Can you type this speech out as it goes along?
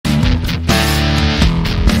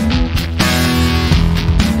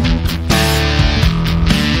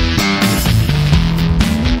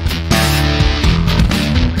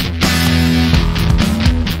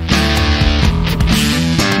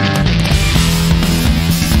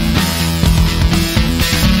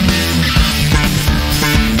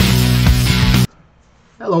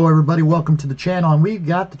everybody, welcome to the channel, and we've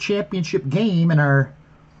got the championship game in our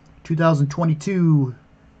 2022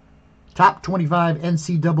 top 25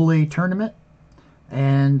 NCAA tournament,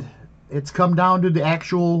 and it's come down to the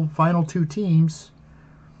actual final two teams.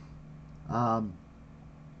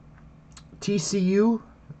 TCU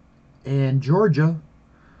and Georgia,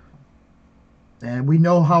 and we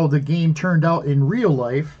know how the game turned out in real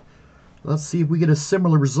life. Let's see if we get a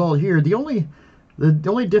similar result here. The only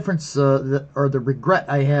difference or the regret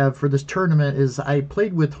I have for this tournament is I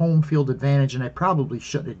played with home field advantage, and I probably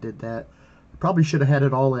shouldn't have did that. Probably should have had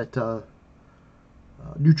it all at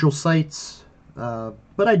neutral sites,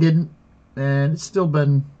 but I didn't, and it's still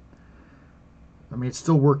been, it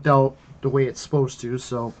still worked out the way it's supposed to,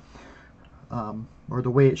 so, or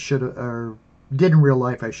the way it should have, or did in real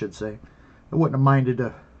life, I should say. I wouldn't have minded,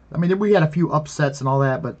 we had a few upsets and all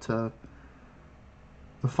that, but the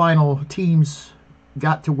final teams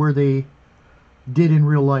got to where they did in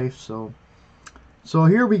real life. So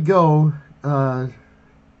here we go.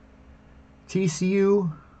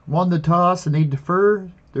 TCU won the toss and they defer.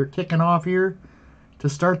 They're kicking off here to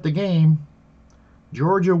start the game.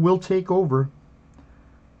 Georgia will take over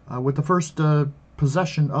with the first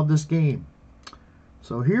possession of this game.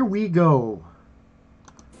 So here we go.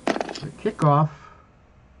 The kickoff.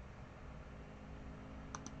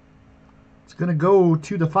 Going to go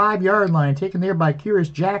to the 5-yard line, taken there by Curious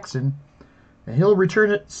Jackson, and he'll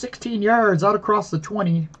return it 16 yards out across the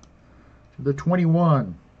 20 to the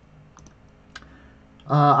 21.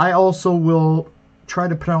 I also will try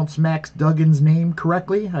to pronounce Max Duggan's name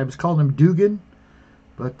correctly. I was calling him Dugan,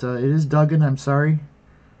 but it is Duggan. I'm sorry.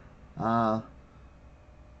 I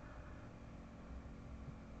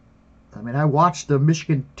watched the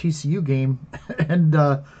Michigan TCU game, and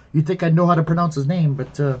you'd think I'd know how to pronounce his name,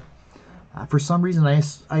 but for some reason,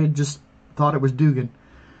 I just thought it was Dugan.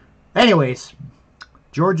 Anyways,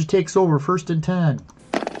 Georgia takes over, 1st and 10.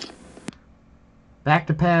 Back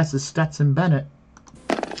to pass is Stetson Bennett.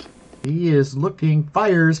 He is looking,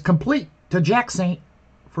 fires, complete to Jack Saint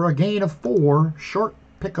for a gain of 4. Short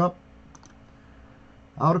pickup.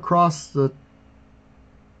 Out across the...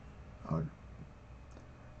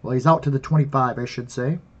 well, he's out to the 25, I should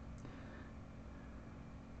say.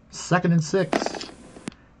 2nd and 6.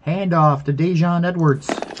 Handoff to Dejon Edwards.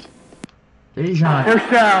 Dejon. First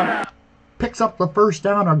down. Picks up the first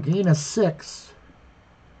down, a gain of 6.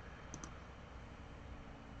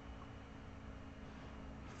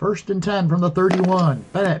 1st and 10 from the 31.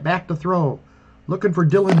 Bennett back to throw. Looking for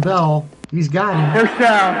Dylan Bell. He's got him. First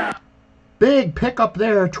down. Big pickup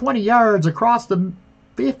there. 20 yards across the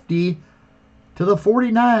 50 to the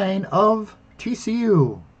 49 of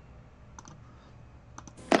TCU.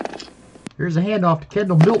 Here's a handoff to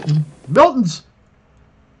Kendall Milton. Milton's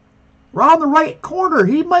around the right corner.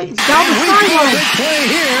 He might down the sideline.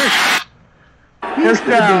 He's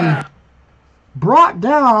going to be brought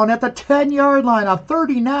down at the 10-yard line. A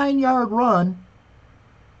 39-yard run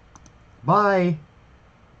by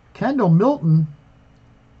Kendall Milton.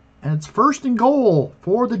 And it's 1st and goal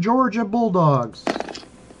for the Georgia Bulldogs.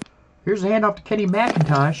 Here's a handoff to Kenny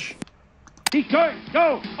McIntosh. He could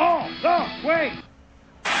go all the way.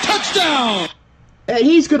 Touchdown! And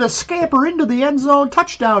he's going to scamper into the end zone.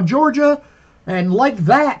 Touchdown, Georgia. And like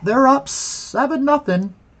that, they're up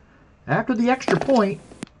 7-0 after the extra point.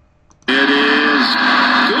 It is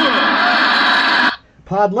good.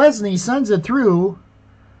 Podlesny sends it through.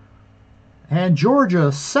 And Georgia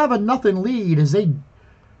 7-0 lead as they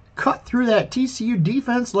cut through that TCU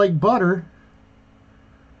defense like butter.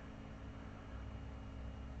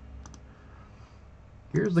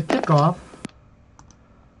 Here's the kickoff.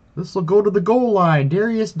 This will go to the goal line.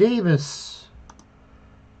 Darius Davis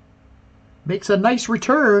makes a nice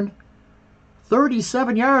return.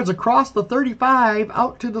 37 yards across the 35,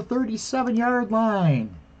 out to the 37-yard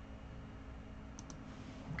line.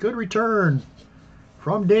 Good return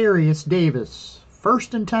from Darius Davis.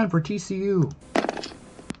 1st and 10 for TCU.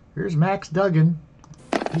 Here's Max Duggan.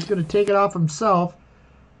 He's going to take it off himself,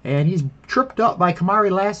 and he's tripped up by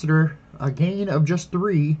Kamari Lassiter. A gain of just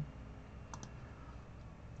 3.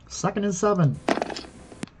 2nd and 7.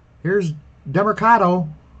 Here's DeMercado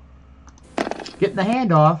getting the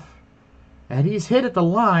handoff, and he's hit at the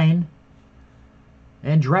line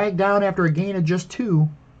and dragged down after a gain of just 2.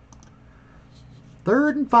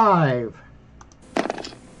 3rd and 5.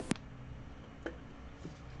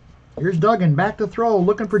 Here's Duggan back to throw,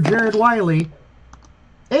 looking for Jared Wiley.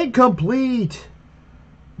 Incomplete.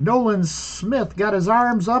 Nolan Smith got his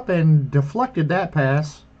arms up and deflected that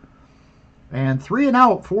pass. And 3 and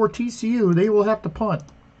out for TCU. They will have to punt.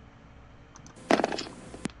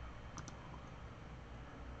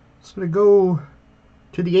 It's going to go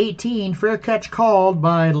to the 18. Fair catch called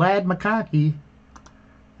by Ladd McConkey.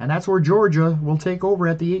 And that's where Georgia will take over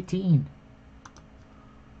at the 18.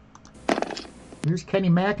 Here's Kenny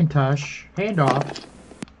McIntosh. Handoff.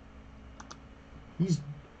 He's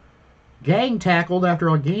gang tackled after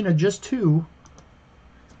a gain of just 2.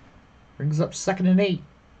 Brings up 2nd and 8.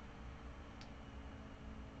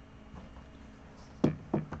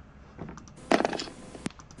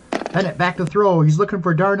 Bennett back to throw. He's looking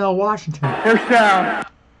for Darnell Washington. First down.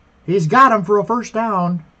 He's got him for a first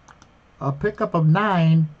down. A pickup of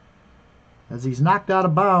 9 as he's knocked out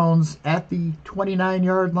of bounds at the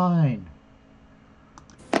 29-yard line.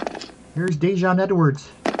 Here's Dejon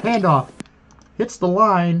Edwards. Handoff. Hits the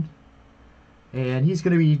line. And he's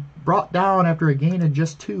going to be brought down after a gain of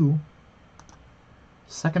just 2.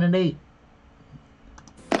 2nd and 8.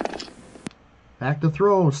 Back to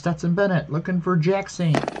throw. Stetson Bennett looking for Jack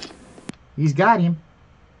Saint. He's got him.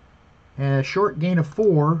 And a short gain of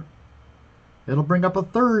 4. It'll bring up a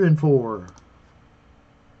 3rd and 4.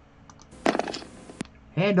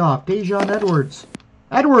 Handoff. Dejon Edwards.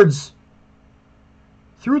 Edwards!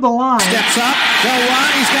 Through the line. Steps up. Go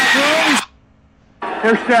wide. He's got room.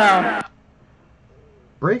 First down.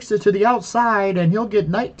 Breaks it to the outside, and he'll get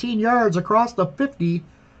 19 yards across the 50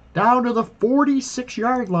 down to the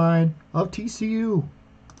 46-yard line of TCU.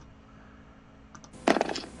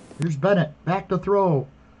 Here's Bennett. Back to throw.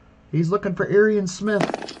 He's looking for Arian Smith.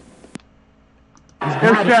 He's got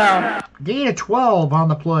First it. down. Gain of 12 on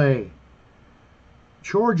the play.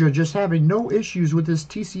 Georgia just having no issues with this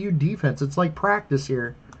TCU defense. It's like practice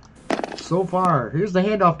here so far. Here's the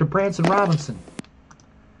handoff to Branson Robinson.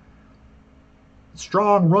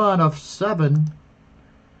 Strong run of 7.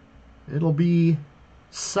 It'll be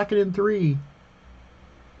 2nd and 3.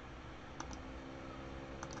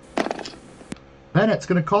 Bennett's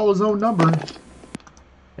going to call his own number.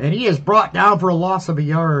 And he is brought down for a loss of a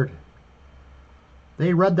yard.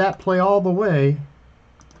 They read that play all the way.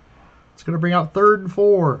 It's going to bring out 3rd and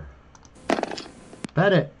 4.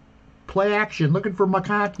 Bennett. Play action. Looking for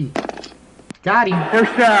McConkey. Got him.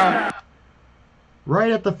 First down.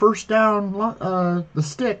 Right at the first down, the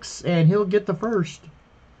sticks, and he'll get the first.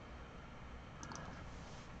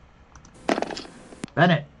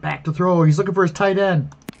 Bennett, back to throw. He's looking for his tight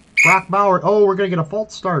end. Brock Bauer. Oh, we're going to get a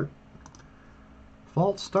false start.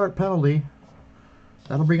 False start penalty.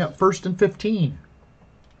 That'll bring up 1st and 15.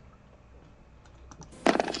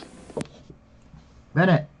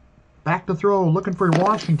 Bennett, back to throw. Looking for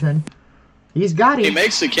Washington. He's got him. He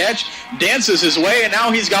makes the catch, dances his way, and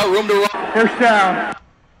now he's got room to run. First down.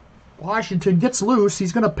 Washington gets loose.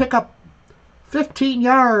 He's going to pick up 15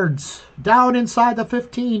 yards. Down inside the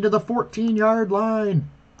 15 to the 14-yard line.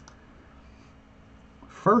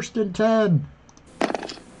 1st and 10.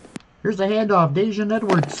 Here's the handoff. Dejon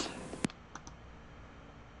Edwards.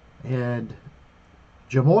 And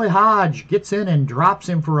Jamoy Hodge gets in and drops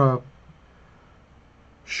him for a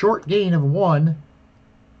short gain of 1.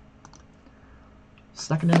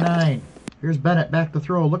 2nd and 9. Here's Bennett back to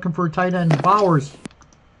throw. Looking for a tight end. Bowers.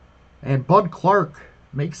 And Bud Clark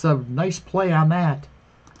makes a nice play on that.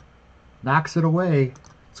 Knocks it away.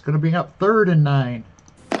 It's going to bring up 3rd and 9.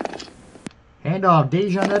 Handoff.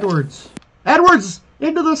 Dejon Edwards. Edwards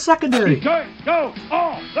into the secondary. Good. Go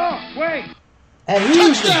all the way. And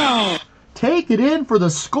he's Touchdown! take it in for the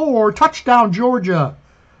score. Touchdown, Georgia.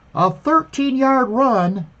 A 13-yard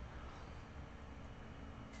run.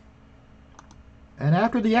 And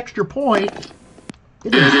after the extra point,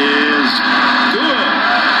 it is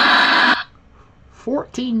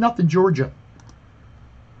 14-0 Georgia.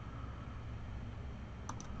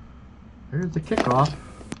 There's the kickoff.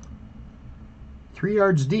 3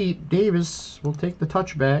 yards deep. Davis will take the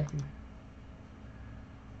touchback.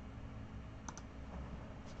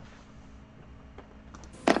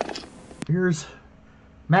 Here's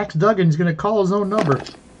Max Duggan's going to call his own number.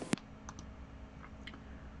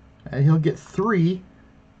 And he'll get 3.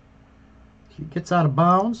 He gets out of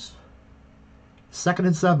bounds. 2nd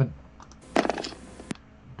and 7.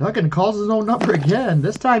 Duggan calls his own number again.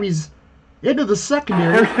 This time he's into the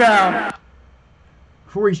secondary. First down.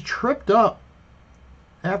 Before he's tripped up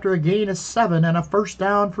after a gain of 7 and a first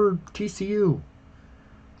down for TCU.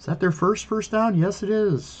 Is that their first down? Yes, it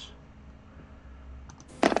is.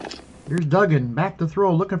 Here's Duggan, back to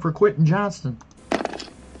throw, looking for Quentin Johnston.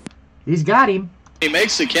 He's got him. He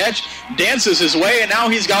makes the catch, dances his way, and now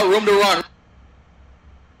he's got room to run.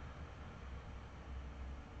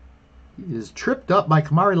 He is tripped up by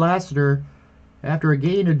Kamari Lassiter after a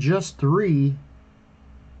gain of just 3.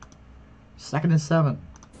 2nd and 7.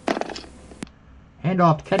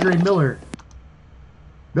 Handoff to Kendra Miller.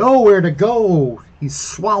 Nowhere to go. He's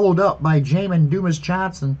swallowed up by Jamin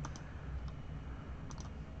Dumas-Johnson.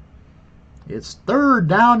 It's 3rd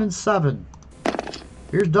down and 7.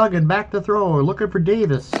 Here's Duggan back to throw, looking for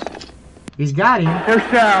Davis. He's got him.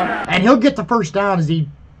 First down. And he'll get the first down as he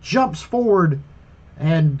jumps forward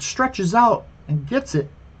and stretches out and gets it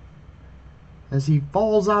as he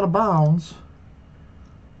falls out of bounds.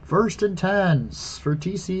 1st and 10 for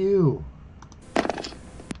TCU.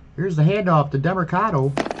 Here's the handoff to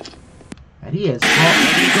Demercado. And he is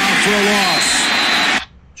gone for a loss.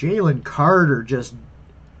 Jalen Carter just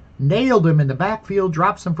nailed him in the backfield,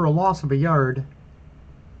 drops him for a loss of a yard.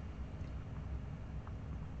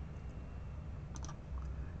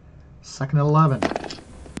 Second and 11.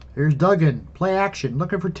 Here's Duggan. Play action.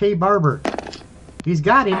 Looking for Tay Barber. He's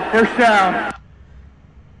got him. First down.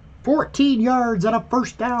 14 yards and a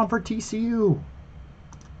first down for TCU.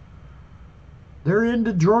 They're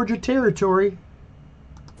into Georgia territory.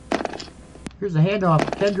 Here's a handoff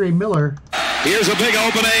to Kendre Miller. Here's a big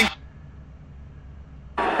opening.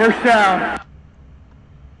 First down.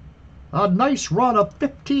 A nice run of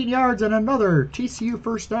 15 yards and another TCU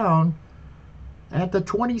first down at the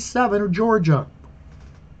 27 of Georgia.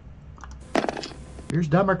 Here's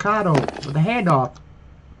Demercado with a handoff.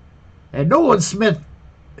 And Nolan Smith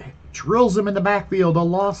drills him in the backfield. A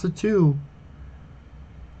loss of 2.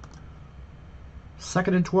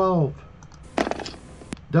 2nd and 12.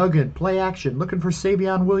 Duggan, play action, looking for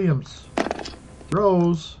Savion Williams.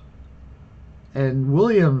 Throws. And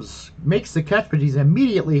Williams makes the catch, but he's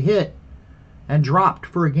immediately hit and dropped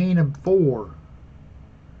for a gain of 4.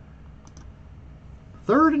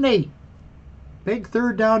 3rd and 8. Big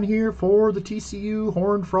 3rd down here for the TCU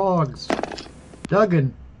Horned Frogs.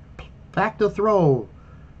 Duggan, back to throw.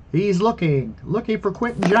 He's looking for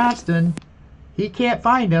Quentin Johnston. He can't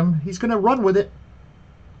find him. He's going to run with it.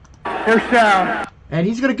 First down. And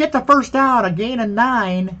he's going to get the first down, a gain of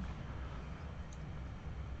 9.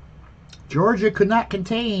 Georgia could not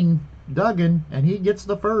contain Duggan, and he gets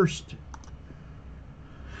the first.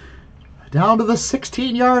 Down to the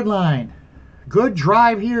 16-yard line. Good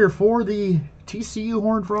drive here for the TCU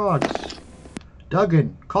Horned Frogs.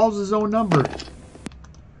 Duggan calls his own number.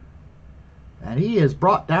 And he is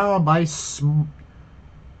brought down by Smile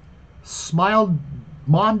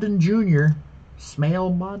Mondin Jr. Smale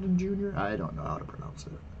Mondin Jr.? I don't know how to pronounce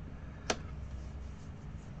it.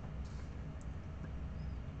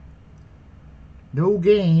 No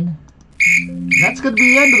gain. That's going to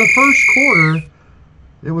be the end of the first quarter.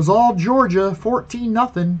 It was all Georgia,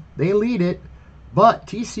 14-0. They lead it. But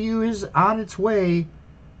TCU is on its way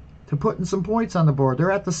to putting some points on the board.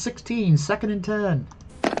 They're at the 16, 2nd and 10.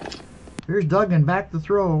 Here's Duggan back to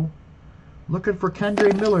throw. Looking for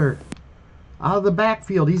Kendre Miller. Out of the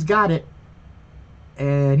backfield. He's got it.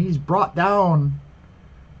 And he's brought down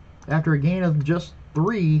after a gain of just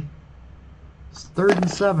 3. It's 3rd and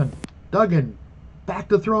 7. Duggan back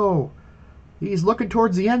to throw. He's looking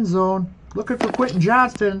towards the end zone. Looking for Quentin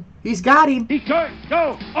Johnston. He's got him. He could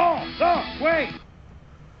go all the way.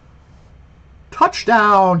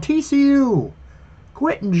 Touchdown, TCU.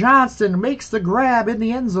 Quentin Johnston makes the grab in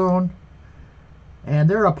the end zone. And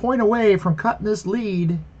they're a point away from cutting this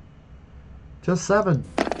lead to 7.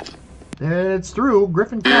 It's through.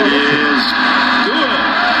 Griffin Kelly.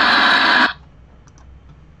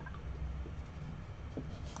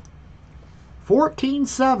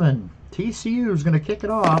 14-7. TCU is going to kick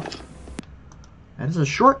it off. And it's a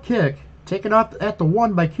short kick. Taken off at the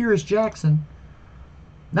 1 by Kyrus Jackson.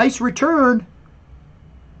 Nice return.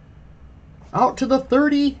 Out to the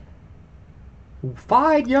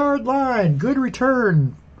 35-yard line. Good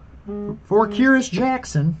return for Kyrus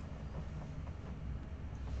Jackson.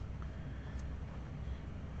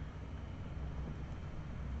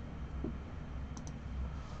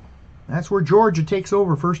 That's where Georgia takes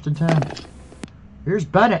over, 1st and 10. Here's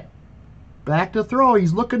Bennett. Back to throw.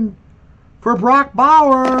 He's looking for Brock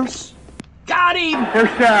Bowers. Got him.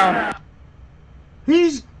 First down.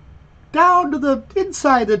 He's down to the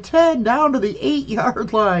inside the 10, down to the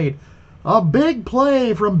 8-yard line. A big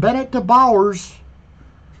play from Bennett to Bowers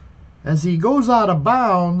as he goes out of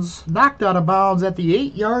bounds, knocked out of bounds at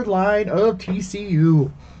the 8-yard line of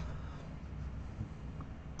TCU.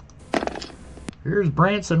 Here's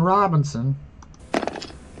Branson Robinson.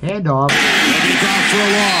 Handoff. Gone for a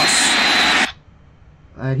loss.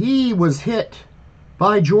 And he was hit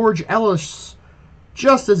by George Ellis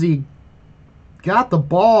just as he got the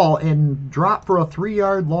ball and dropped for a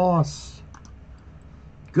 3-yard loss.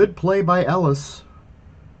 Good play by Ellis.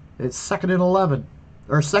 It's 2nd and 11.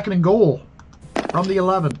 Or 2nd and goal from the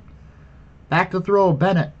 11. Back to throw.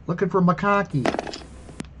 Bennett looking for McConkey.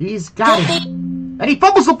 He's got it. And he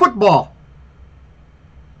fumbles the football.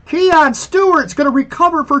 Keon Stewart's going to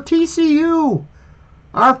recover for TCU.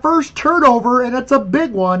 Our first turnover, and it's a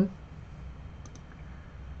big one.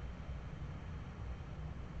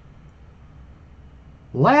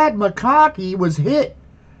 Lad McConkey was hit,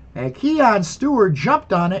 and Keon Stewart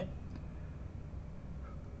jumped on it.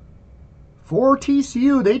 For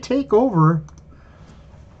TCU, they take over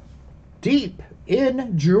deep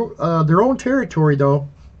in their own territory, though.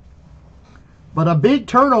 But a big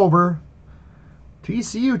turnover.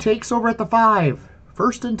 TCU takes over at the 5.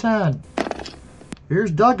 1st and 10.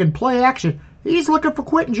 Here's Duggan, play action. He's looking for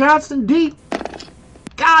Quentin Johnston deep.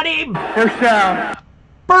 Got him! First down.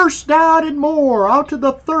 First down and more. Out to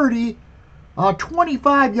the 30. A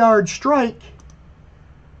 25-yard strike.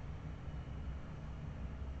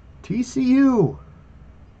 TCU.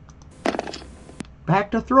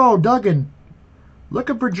 Back to throw. Duggan.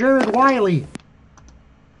 Looking for Jared Wiley.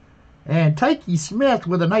 And Tyke Smith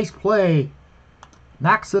with a nice play.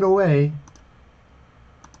 Knocks it away.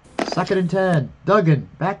 2nd and 10. Duggan.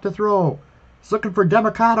 Back to throw. He's looking for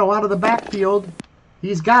Democado out of the backfield.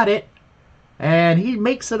 He's got it. And he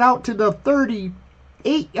makes it out to the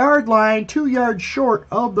 38-yard line. 2 yards short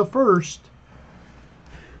of the first.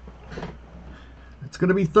 It's going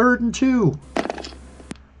to be 3rd and 2.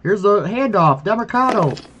 Here's the handoff.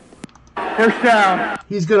 Democado. First down.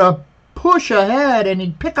 He's going to push ahead and he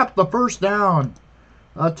pick up the first down.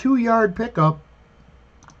 A 2-yard pickup.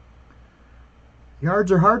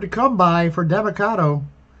 Yards are hard to come by for Democado.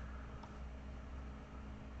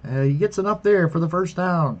 He gets it up there for the first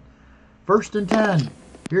down. 1st and 10.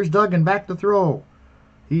 Here's Duggan back to throw.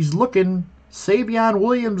 He's looking Savion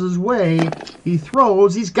Williams' way. He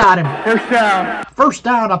throws. He's got him. First down. First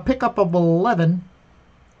down, a pickup of 11.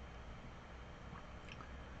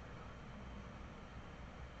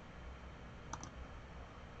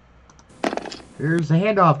 Here's the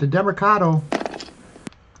handoff to Democado.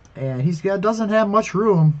 And he doesn't have much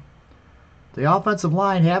room. The offensive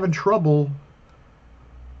line having trouble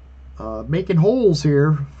making holes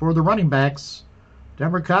here for the running backs.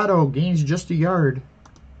 Democado gains just a yard.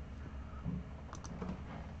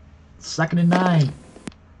 2nd and 9.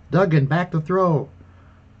 Duggan back to throw.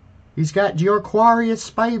 He's got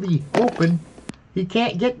Georquarius Spivey open. He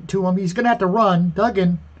can't get to him. He's going to have to run.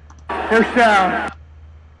 Duggan. First down.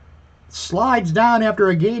 Slides down after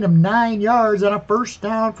a gain of 9 yards and a first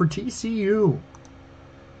down for TCU.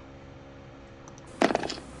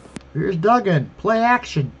 Here's Duggan. Play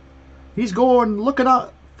action. He's going, looking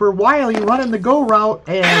up for Wiley, running the go route,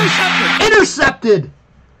 and intercepted.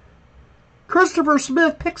 Christopher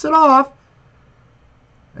Smith picks it off.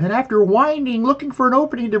 And after winding, looking for an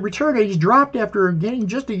opening to return it, he's dropped after getting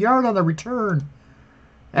just a yard on the return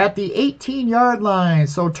at the 18-yard line.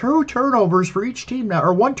 So 2 turnovers for each team now,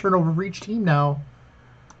 or 1 turnover for each team now.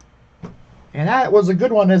 And that was a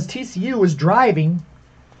good one as TCU was driving.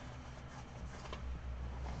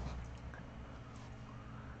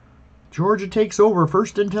 Georgia takes over,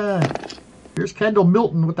 1st and 10. Here's Kendall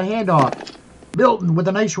Milton with the handoff. Milton with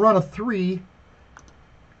a nice run of 3.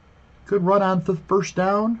 Good run on the first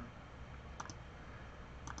down.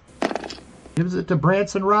 Gives it to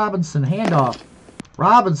Branson Robinson. Handoff.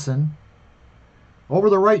 Robinson over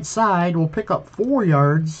the right side will pick up 4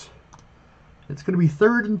 yards. It's going to be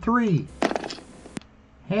 3rd and 3.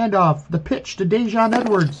 Handoff. The pitch to Dejon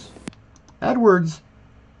Edwards. Edwards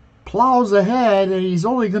plows ahead, and he's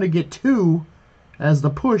only going to get 2 as the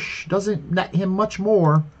push doesn't net him much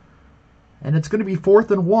more. And it's going to be 4th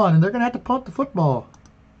and 1, and they're going to have to punt the football.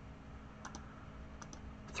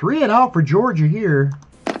 3 and out for Georgia here.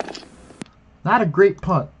 Not a great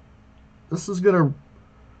punt. This is going to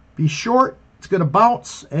be short. It's going to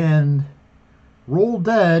bounce and roll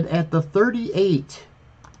dead at the 38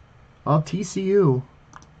 of TCU.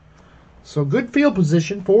 So good field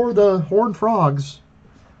position for the Horned Frogs.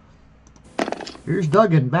 Here's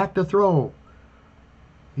Duggan back to throw.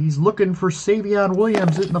 He's looking for Savion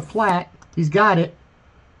Williams in the flat. He's got it.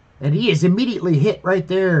 And he is immediately hit right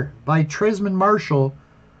there by Tresman Marshall.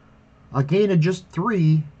 A gain of just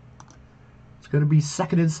 3. It's going to be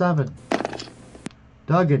 2nd and 7.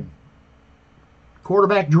 Duggan.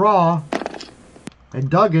 Quarterback draw. And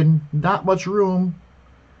Duggan, not much room.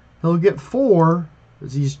 He'll get 4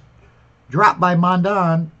 as he's dropped by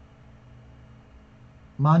Mondone.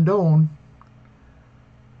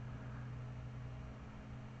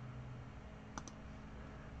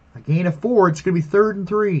 A gain of 4. It's going to be 3rd and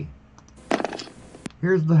 3.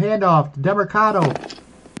 Here's the handoff to Democado.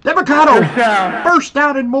 Democado! First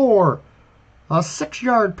down and more. A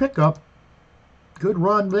 6-yard pickup. Good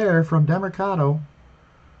run there from Democado.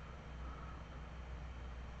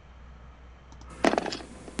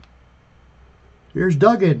 Here's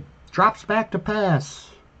Duggan. Drops back to pass.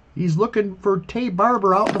 He's looking for Tay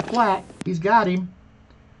Barber out in the flat. He's got him.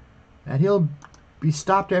 And he'll be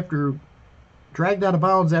stopped after, dragged out of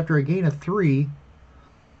bounds after a gain of 3.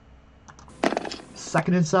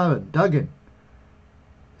 2nd and 7. Duggan.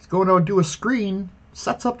 He's going to do a screen.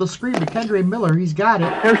 Sets up the screen to Kendre Miller. He's got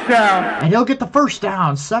it. First down. And he'll get the first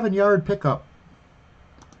down. 7-yard pickup.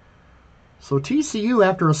 So TCU,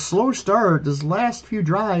 after a slow start, this last few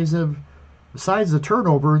drives have, besides the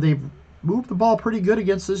turnover, they've moved the ball pretty good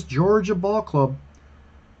against this Georgia ball club.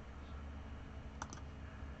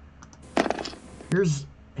 Here's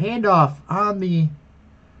handoff on the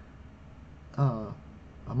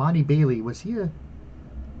Amani Bailey. Was he a... I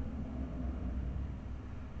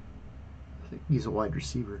think he's a wide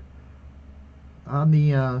receiver. On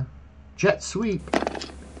the jet sweep.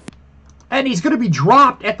 And he's going to be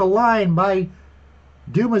dropped at the line by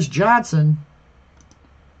Dumas Johnson.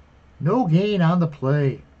 No gain on the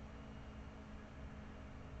play.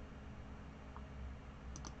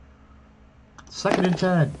 Second and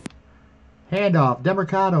 10. Handoff,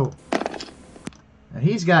 Demercado. And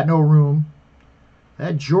he's got no room.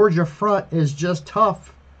 That Georgia front is just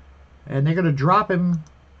tough. And they're going to drop him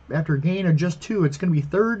after a gain of just 2. It's going to be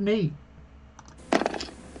 3rd and 8.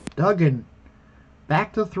 Duggan,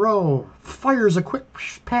 back to throw. Fires a quick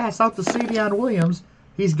pass out to Savion Williams.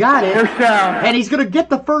 He's got it. First down. And he's going to get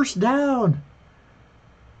the first down.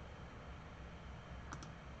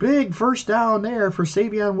 Big first down there for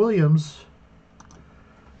Savion Williams.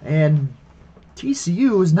 And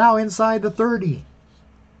TCU is now inside the 30.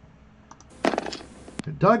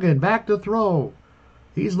 Duggan back to throw.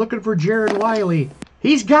 He's looking for Jared Wiley.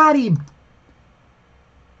 He's got him.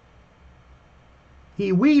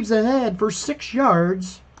 He weaves ahead for 6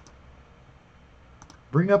 yards.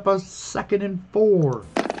 Bring up a 2nd and 4.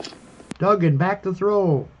 Duggan back to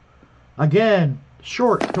throw. Again,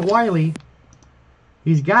 short to Wiley.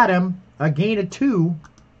 He's got him. A gain of 2.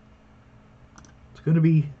 It's going to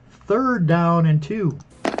be 3rd down and 2.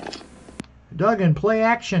 Duggan, play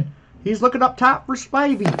action. He's looking up top for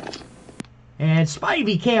Spivey. And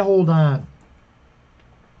Spivey can't hold on.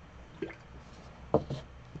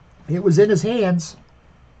 It was in his hands,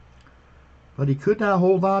 but he could not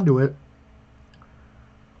hold on to it.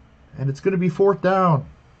 And it's going to be 4th down.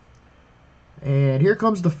 And here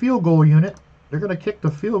comes the field goal unit. They're going to kick the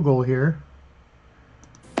field goal here.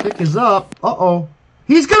 Kick is up. Uh-oh.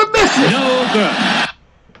 He's going to miss it! No good.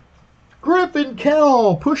 Griffin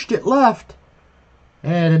Kell pushed it left.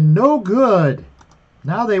 And no good.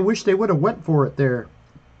 Now they wish they would have went for it there.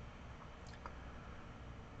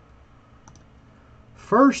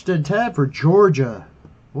 1st and 10 for Georgia.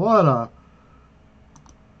 What a...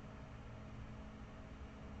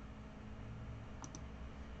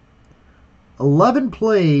 ...11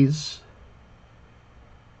 plays,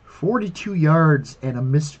 42 yards, and a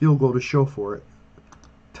missed field goal to show for it.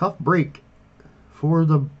 Tough break for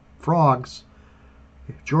the Frogs.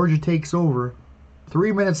 If Georgia takes over,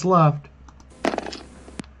 3 minutes left.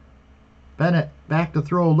 Bennett back to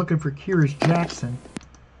throw, looking for Kyrus Jackson.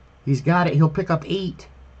 He's got it. He'll pick up 8.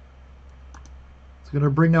 It's going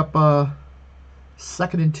to bring up 2nd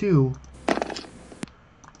and 2.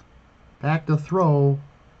 Back to throw.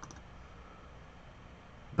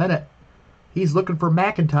 Bennett. He's looking for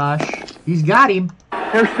McIntosh. He's got him.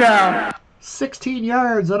 First down. 16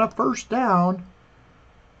 yards on a first down.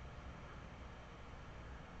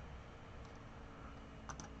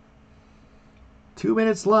 Two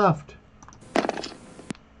minutes left.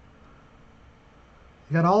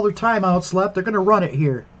 They got all their timeouts left. They're going to run it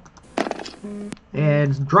here.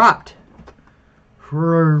 And dropped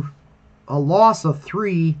for a loss of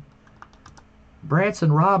 3.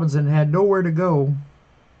 Branson Robinson had nowhere to go.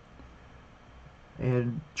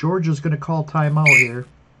 And Georgia's going to call timeout here.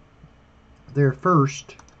 Their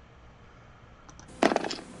first.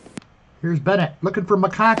 Here's Bennett looking for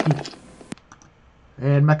McConkey.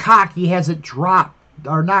 And McConkey has it dropped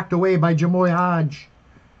or knocked away by Jamoy Hodge.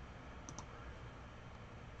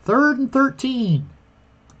 3rd and 13.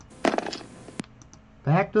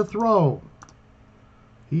 Back to throw.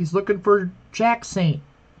 He's looking for Jack Saint.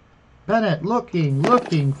 Bennett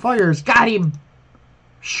looking, fires, got him.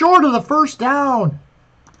 Short of the first down.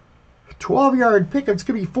 12-yard pickup. It's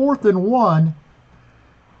going to be 4th and 1.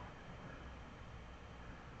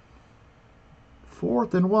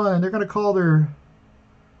 4th and 1, and they're going to call their...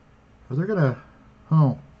 Or they're going to...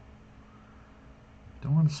 Oh.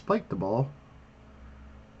 Don't want to spike the ball.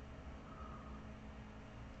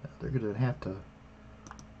 They're going to have to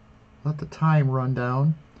let the time run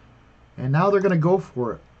down. And now they're going to go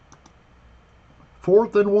for it.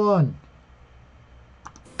 4th and 1.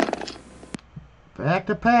 Back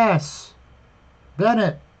to pass.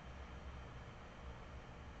 Bennett.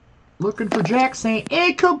 Looking for Jackson.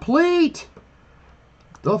 Incomplete.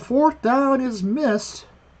 The fourth down is missed.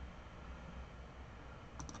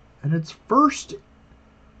 And it's first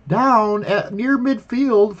down at near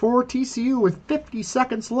midfield for TCU with 50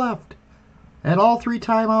 seconds left. And all 3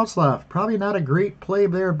 timeouts left. Probably not a great play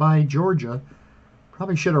there by Georgia.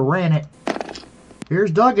 Probably should have ran it.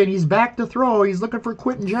 Here's Duggan. He's back to throw. He's looking for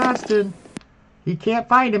Quentin Johnston. He can't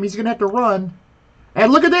find him. He's going to have to run.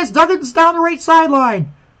 And look at this. Duggan's down the right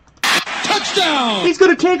sideline. Touchdown! He's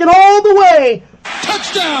going to take it all the way.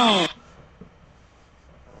 Touchdown!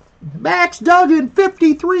 Max Duggan,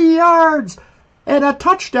 53 yards and a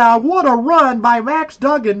touchdown. What a run by Max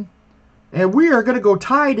Duggan. And we are going to go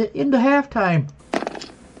tied into halftime.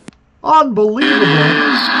 Unbelievable.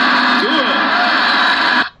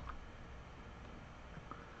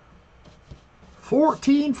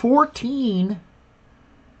 14-14.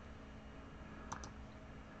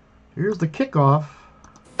 Here's the kickoff.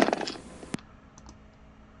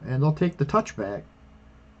 And they'll take the touchback.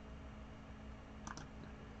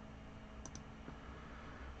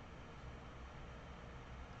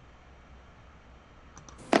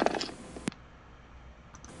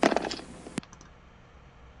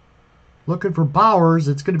 Looking for Bowers.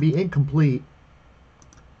 It's going to be incomplete.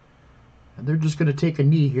 And they're just going to take a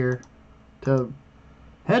knee here to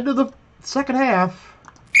head to the second half.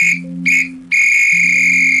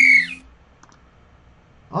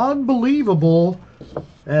 Unbelievable,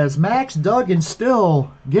 as Max Duggan still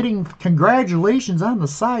getting congratulations on the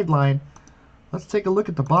sideline. Let's take a look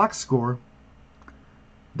at the box score.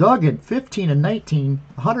 Duggan, 15-19,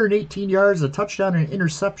 118 yards, a touchdown and an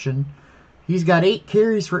interception. He's got 8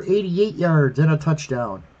 carries for 88 yards and a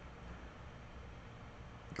touchdown.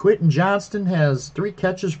 Quentin Johnston has 3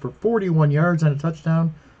 catches for 41 yards and a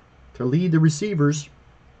touchdown to lead the receivers.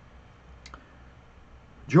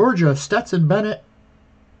 Georgia, Stetson Bennett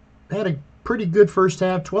had a pretty good first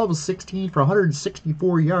half, 12-16 for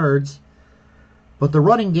 164 yards. But the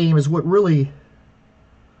running game is what really...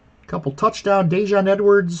 A couple touchdown, Dejon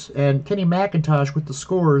Edwards and Kenny McIntosh with the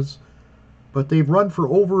scores. But they've run for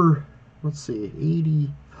over, let's see, 80,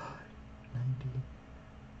 90...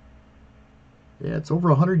 Yeah, it's over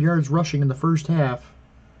 100 yards rushing in the first half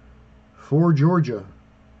for Georgia.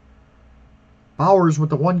 Bowers with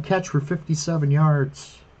the 1 catch for 57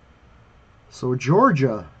 yards. So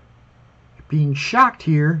Georgia being shocked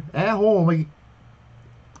here at home.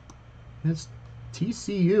 It's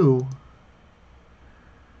TCU.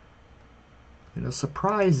 In a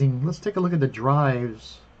surprising, let's take a look at the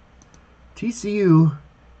drives. TCU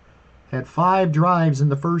had 5 drives in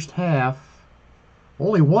the first half.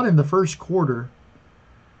 Only 1 in the first quarter.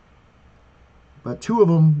 But 2 of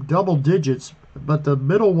them double digits. But the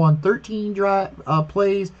middle one, 13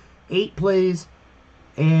 plays, 8 plays,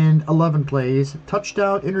 and 11 plays.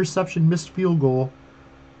 Touchdown, interception, missed field goal.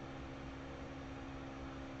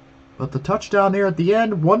 But the touchdown there at the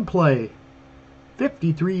end, 1 play.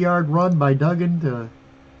 53-yard run by Duggan to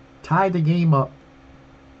tie the game up.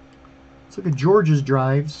 Let's look at Georgia's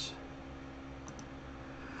drives.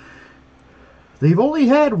 They've only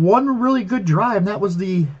had 1 really good drive, and that was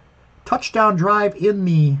the touchdown drive in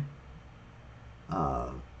the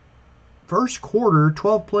first quarter,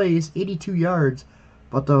 12 plays, 82 yards.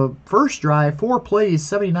 But the first drive, 4 plays,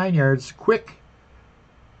 79 yards, quick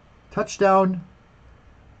touchdown.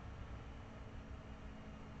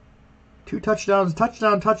 2 touchdowns,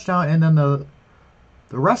 touchdown, and then the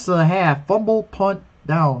rest of the half, fumble, punt,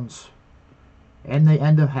 downs, and the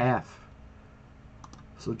end of half.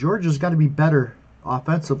 So Georgia's got to be better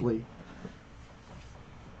offensively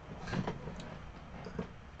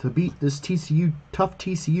to beat this tough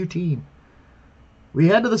TCU team. We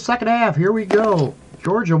head to the second half. Here we go.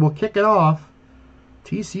 Georgia will kick it off.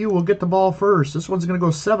 TCU will get the ball first. This one's going to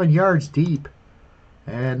go 7 yards deep,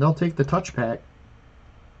 and they'll take the touchback.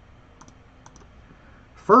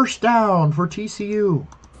 First down for TCU.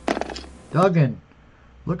 Duggan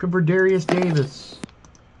looking for Darius Davis.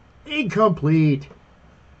 Incomplete.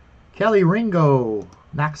 Kelly Ringo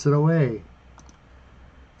knocks it away.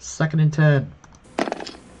 2nd and 10.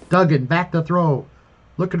 Duggan back to throw.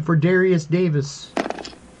 Looking for Darius Davis.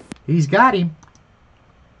 He's got him.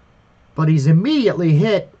 But he's immediately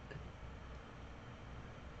hit.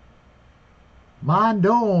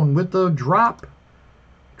 Mondone with the drop.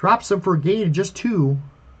 Drops him for a gain of just 2.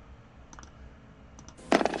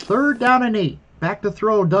 3rd down and 8. Back to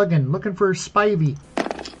throw. Duggan looking for Spivey.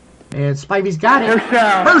 And Spivey's got it.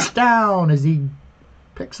 First down as he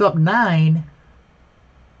picks up 9.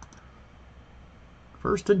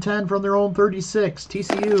 1st and 10 from their own 36.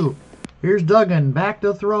 TCU Here's Duggan, back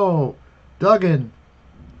to throw. Duggan,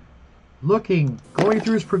 looking, going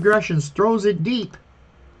through his progressions, throws it deep.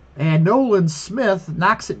 And Nolan Smith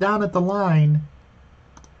knocks it down at the line.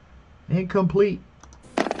 Incomplete.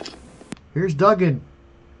 Here's Duggan.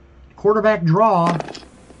 Quarterback draw.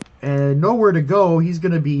 And nowhere to go. He's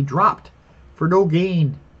going to be dropped for no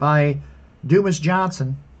gain by Dumas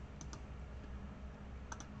Johnson.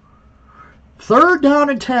 3rd down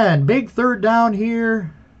and 10. Big 3rd down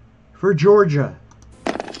here for Georgia.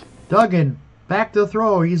 Duggan, back to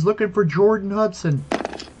throw. He's looking for Jordan Hudson.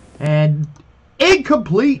 And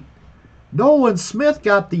incomplete. Nolan Smith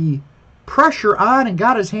got the pressure on and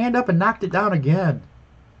got his hand up and knocked it down again.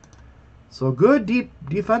 So good deep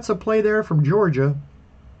defensive play there from Georgia.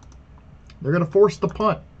 They're going to force the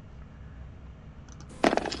punt.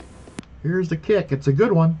 Here's the kick. It's a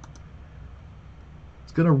good one.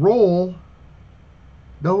 It's going to roll.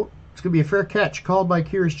 No, it's going to be a fair catch called by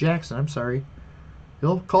Kyrus Jackson. I'm sorry.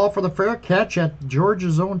 He'll call for the fair catch at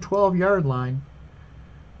Georgia's own 12-yard line.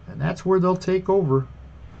 And that's where they'll take over.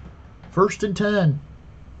 1st and 10.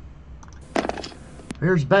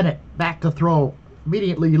 Here's Bennett. Back to throw.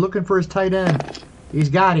 Immediately looking for his tight end. He's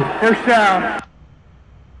got him. 1st down.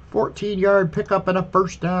 14-yard pickup and a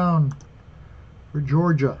 1st down for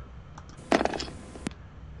Georgia.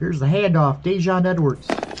 Here's the handoff. Dejon Edwards.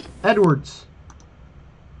 Edwards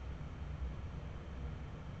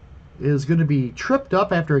is going to be tripped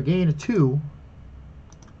up after a gain of 2.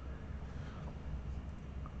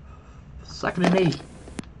 2nd and 8.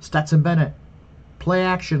 Stetson Bennett. Play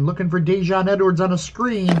action. Looking for Dejon Edwards on a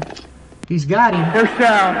screen. He's got him. 1st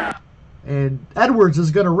down. And Edwards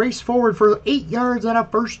is going to race forward for 8 yards and a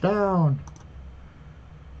 1st down.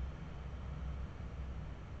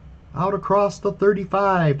 Out across the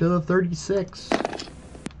 35 to the 36.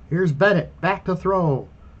 Here's Bennett. Back to throw.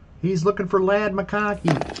 He's looking for Ladd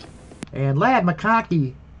McConkey. And Ladd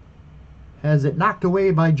McConkey has it knocked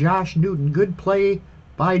away by Josh Newton. Good play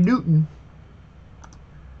by Newton.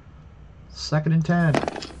 2nd and 10.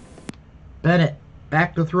 Bennett.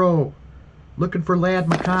 Back to throw. Looking for Ladd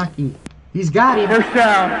McConkey. He's got him. 1st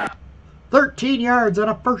down. 13 yards and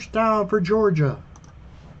a 1st down for Georgia.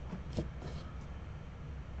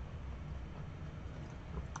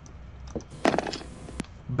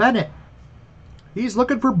 Bennett. He's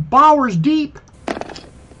looking for Bowers deep.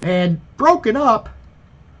 And broken up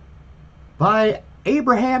by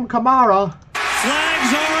Abraham Kamara.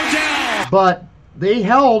 Flags are down. But they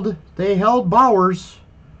held Bowers.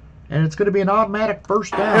 And it's going to be an automatic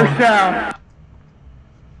 1st down. 1st down.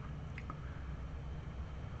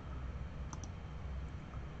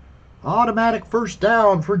 Automatic 1st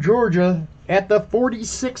down for Georgia at the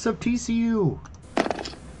 46 of TCU.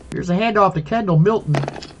 Here's a handoff to Kendall Milton.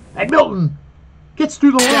 And Milton gets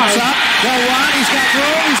through the line. He's got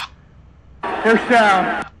room. 1st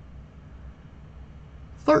down.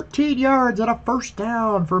 13 yards and a 1st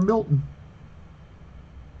down for Milton.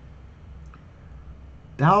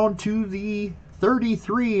 Down to the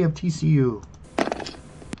 33 of TCU.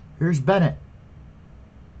 Here's Bennett.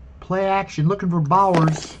 Play action, looking for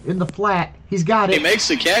Bowers in the flat. He's got it. He makes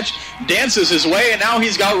the catch, dances his way, and now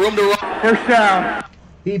he's got room to run. 1st down.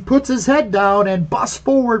 He puts his head down and busts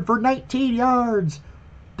forward for 19 yards.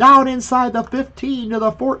 Down inside the 15 to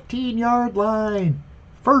the 14-yard line.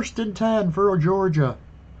 1st and 10 for Georgia.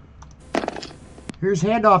 Here's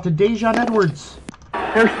handoff to Dejon Edwards.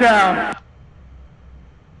 1st down.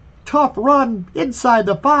 Tough run inside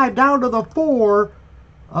the 5 down to the 4.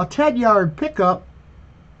 A 10-yard pickup.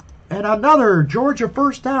 And another Georgia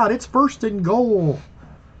 1st down. It's 1st and goal.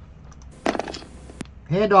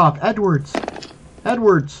 Handoff. Edwards.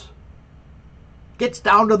 Edwards gets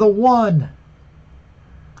down to the 1.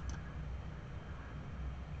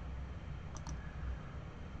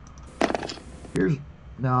 Here's...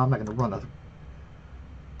 No, I'm not going to run a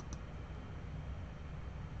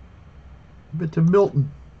bit to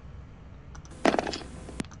Milton.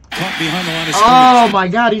 Behind the line of Oh scrimmage. my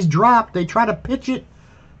God, he's dropped. They try to pitch it.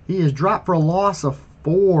 He is dropped for a loss of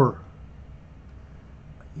 4.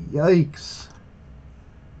 Yikes.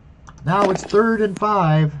 Now it's 3rd and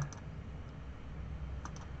 5.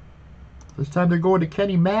 This time they're going to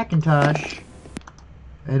Kenny McIntosh.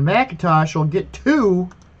 And McIntosh will get 2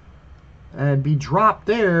 and be dropped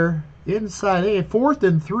there inside. Hey, 4th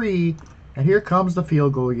and 3. And here comes the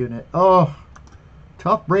field goal unit. Oh,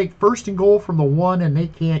 tough break. 1st and goal from the 1, and they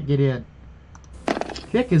can't get in.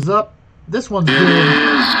 Kick is up. This one's good.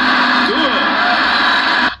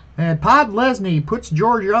 And Podlesny puts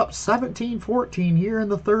Georgia up 17-14 here in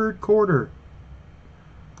the 3rd quarter.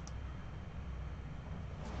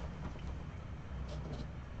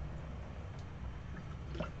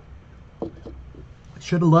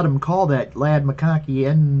 Should have let him call that Lad McConkey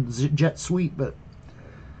and jet sweep, but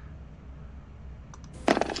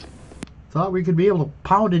thought we could be able to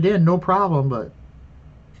pound it in, no problem, but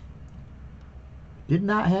did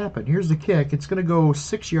not happen. Here's the kick. It's going to go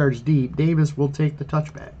 6 yards deep. Davis will take the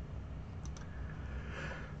touchback.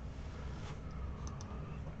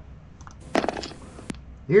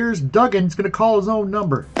 Here's Duggan. He's going to call his own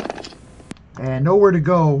number. And nowhere to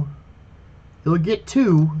go. He'll get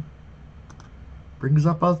 2. Brings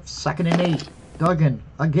up a 2nd and 8. Duggan,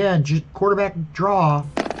 again, just quarterback draw.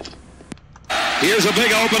 Here's a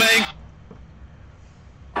big opening.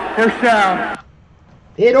 First down.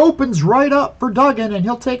 It opens right up for Duggan, and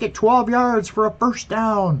he'll take it 12 yards for a first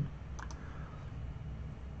down.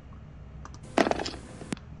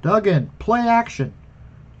 Duggan, play action.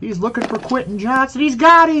 He's looking for Quentin Johnson. He's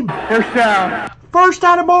got him. First down. First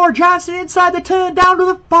down and more. Johnson inside the 10, down to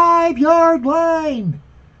the 5-yard line.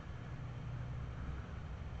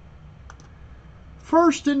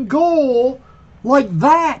 First and goal like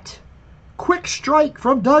that. Quick strike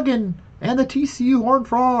from Duggan and the TCU Horned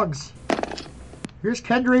Frogs. Here's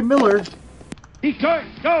Kendre Miller. He could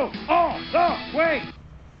go all the way.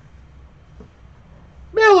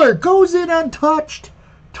 Miller goes in untouched.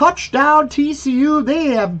 Touchdown TCU.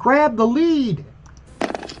 They have grabbed the lead.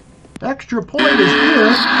 Extra point is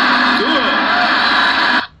here.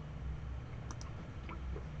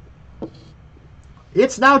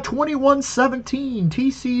 It's now 21-17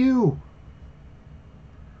 TCU.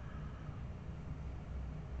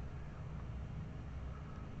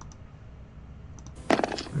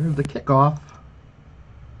 There's the kickoff.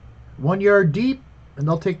 1 yard deep, and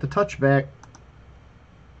they'll take the touchback.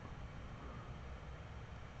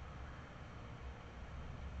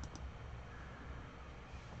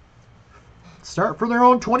 Start from their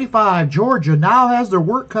own 25. Georgia now has their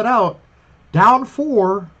work cut out. Down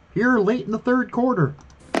 4 here late in the third quarter.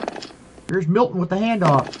 Here's Milton with the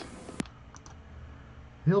handoff.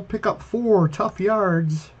 He'll pick up 4 tough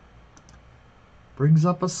yards. Brings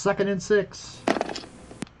up a 2nd and 6.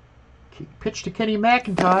 Pitch to Kenny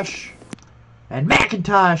McIntosh. And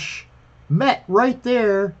McIntosh met right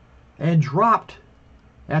there and dropped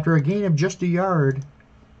after a gain of just a yard.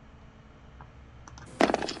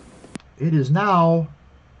 It is now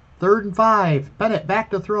 3rd and 5. Bennett back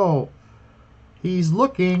to throw. He's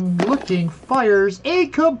looking, fires,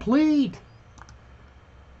 incomplete.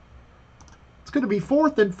 It's going to be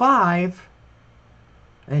 4th and 5.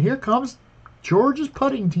 And here comes Georgia's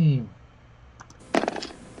punting team.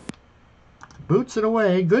 Boots it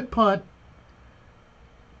away, good punt.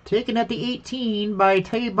 Taken at the 18 by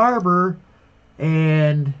Tay Barber.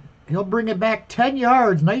 And he'll bring it back 10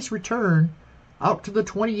 yards. Nice return. Out to the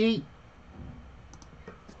 28.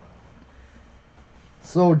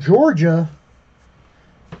 So Georgia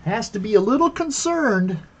has to be a little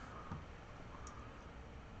concerned.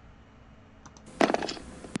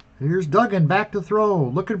 Here's Duggan back to throw.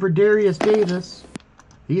 Looking for Darius Davis.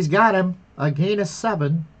 He's got him. A gain of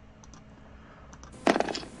 7.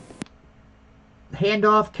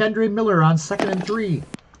 Handoff Kendre Miller on 2nd and 3.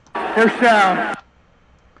 First down.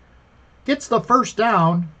 Gets the first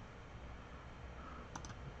down.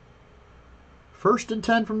 1st and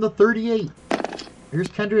 10 from the 38. Here's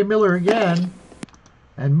Kendre Miller again.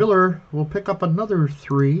 And Miller will pick up another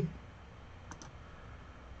 3.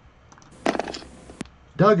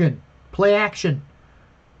 Duggan, play action.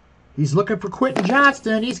 He's looking for Quentin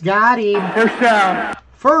Johnston. He's got him. First down.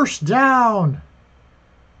 First down.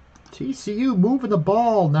 TCU moving the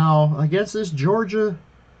ball now against this Georgia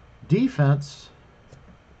defense.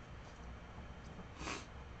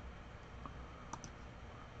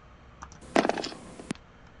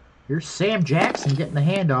 Here's Sam Jackson getting the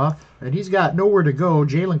handoff, and he's got nowhere to go.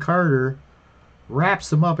 Jalen Carter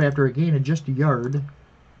wraps him up after a gain of just a yard.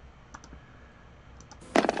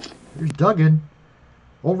 Here's Duggan.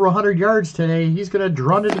 Over 100 yards today. He's going to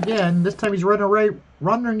run it again. This time he's running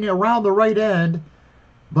around the right end,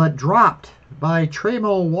 but dropped by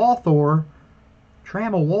Trammell Walthor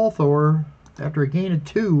after a gain of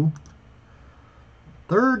 2.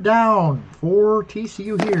 3rd down for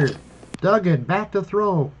TCU here. Duggan back to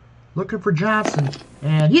throw. Looking for Johnson.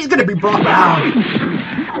 And he's going to be brought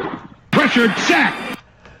down. Pressured sack.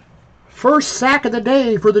 First sack of the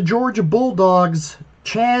day for the Georgia Bulldogs.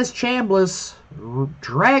 Chaz Chambliss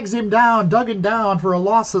drags him down, Duggan down for a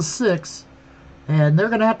loss of 6. And they're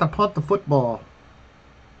going to have to punt the football.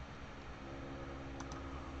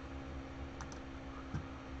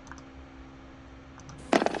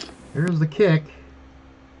 Here's the kick.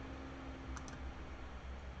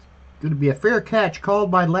 Going to be a fair catch called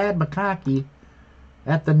by Lad McConkey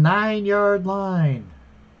at the 9-yard line.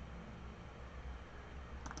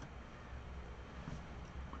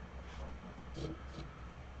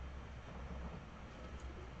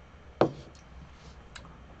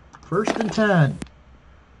 First and 10.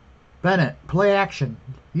 Bennett, play action.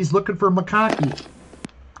 He's looking for McConkey.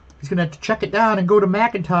 He's going to have to check it down and go to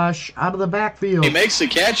McIntosh out of the backfield. He makes the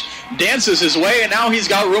catch, dances his way, and now he's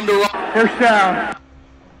got room to run. First down.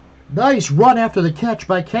 Nice run after the catch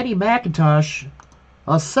by Kenny McIntosh.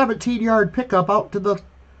 A 17-yard pickup out to the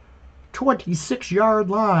 26-yard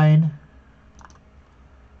line.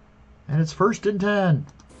 And it's first and 10.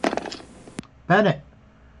 Bennett,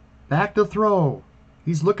 back to throw.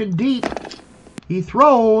 He's looking deep. He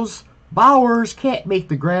throws. Bowers can't make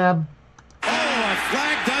the grab. Oh, a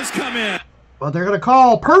flag does come in. But they're going to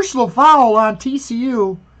call personal foul on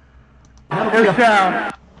TCU. That'll be First a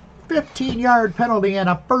down. 15-yard penalty and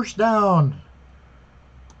a first down.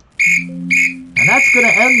 And that's going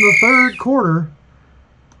to end the third quarter.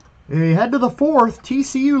 They head to the fourth.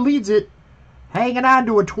 TCU leads it, hanging on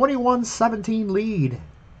to a 21-17 lead.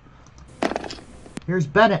 Here's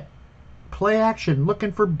Bennett. Play action,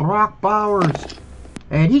 looking for Brock Bowers.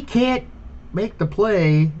 And he can't make the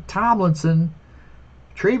play. Tomlinson,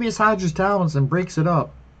 Travius Hodges-Tomlinson breaks it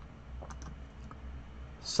up.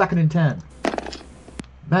 Second and 10.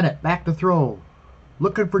 Bennett, back to throw.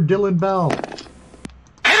 Looking for Dylan Bell.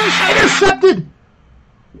 Intercepted!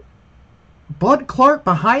 Bud Clark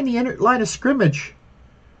behind the line of scrimmage.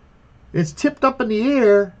 It's tipped up in the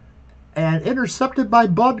air and intercepted by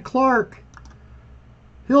Bud Clark.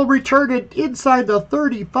 He'll return it inside the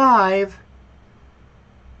 35.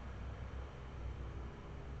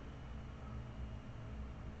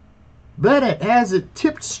 Bennett has it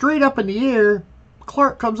tipped straight up in the air.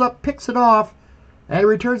 Clark comes up, picks it off, and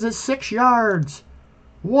returns it 6 yards.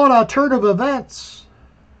 What a turn of events.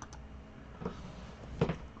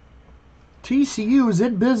 TCU is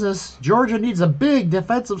in business. Georgia needs a big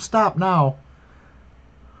defensive stop now.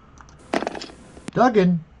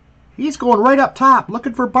 Duggan, he's going right up top,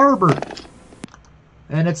 looking for Barber.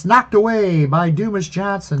 And it's knocked away by Dumas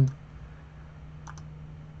Johnson.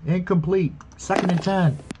 Incomplete. Second and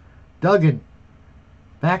 10. Duggan,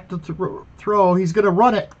 back to throw. He's going to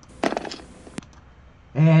run it.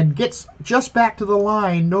 And gets just back to the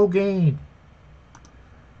line. No gain.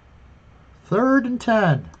 Third and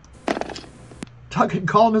 10. Duggan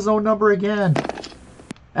calling his own number again.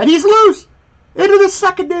 And he's loose. Into the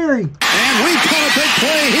secondary. And we call a big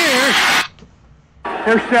play here.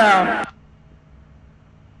 First down.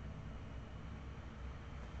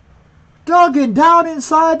 Duggan down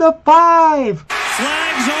inside the 5.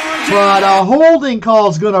 Flags are But a holding call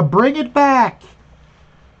is going to bring it back.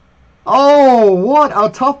 Oh, what a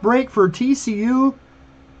tough break for TCU.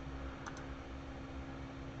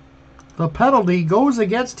 The penalty goes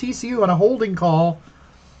against TCU on a holding call.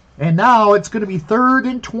 And now it's going to be 3rd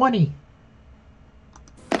and 20.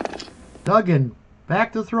 Duggan,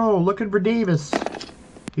 back to throw, looking for Davis.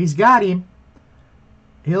 He's got him.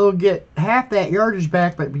 He'll get half that yardage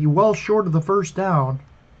back, but be well short of the first down.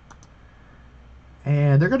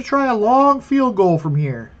 And they're going to try a long field goal from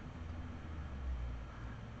here.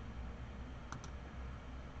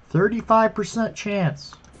 35%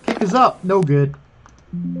 chance. Kick is up. No good.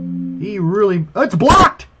 He really... Oh, it's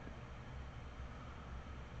blocked!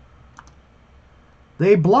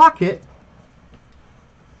 They block it.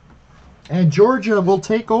 And Georgia will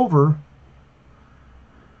take over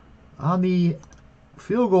on the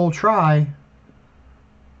field goal try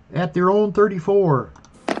at their own 34.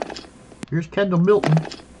 Here's Kendall Milton.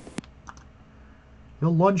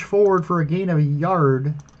 He'll lunge forward for a gain of a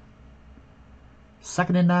yard.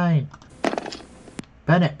 2nd and 9.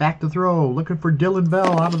 Bennett back to throw, looking for Dylan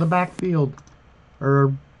Bell out of the backfield.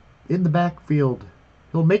 Or in the backfield.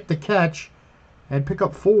 He'll make the catch and pick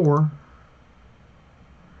up 4.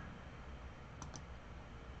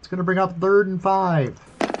 It's going to bring up 3rd and 5.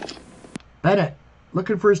 Bennett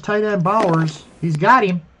looking for his tight end Bowers. He's got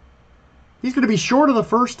him. He's going to be short of the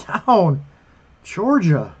first down.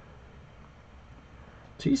 Georgia.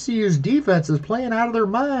 TCU's defense is playing out of their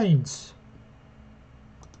minds.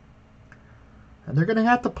 And they're going to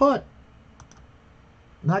have to punt.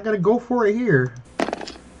 Not going to go for it here.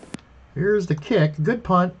 Here's the kick. Good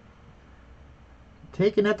punt.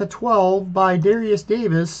 Taken at the 12 by Darius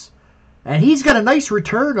Davis. And he's got a nice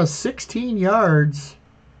return of 16 yards.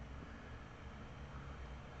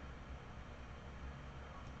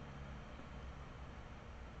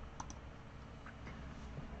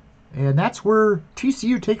 And that's where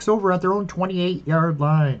TCU takes over at their own 28-yard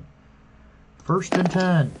line. 1st and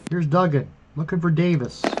 10. Here's Duggan looking for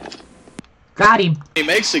Davis. Got him. He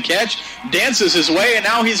makes the catch, dances his way, and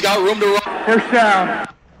now he's got room to run. First down.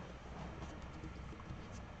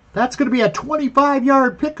 That's going to be a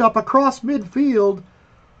 25-yard pickup across midfield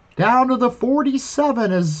down to the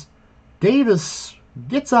 47 as Davis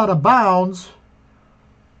Gets out of bounds.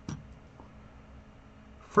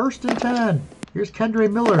 1st and 10. Here's Kendre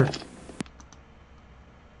Miller.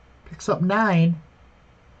 Picks up 9.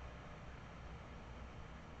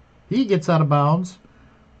 He gets out of bounds.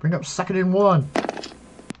 Bring up 2nd and 1.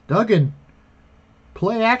 Duggan.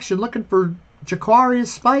 Play action looking for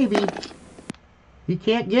Jaquarius Spivey. He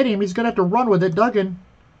can't get him. He's going to have to run with it. Duggan.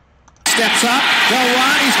 Steps up. Go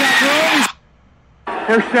on. He's got room.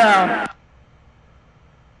 First down.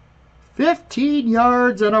 15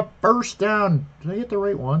 yards and a 1st down. Did I hit the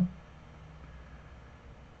right one?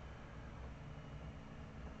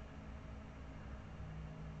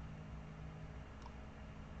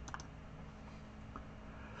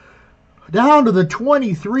 Down to the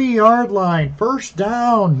 23-yard line. 1st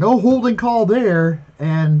down. No holding call there.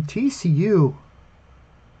 And TCU.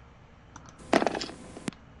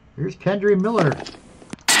 Here's Kendre Miller.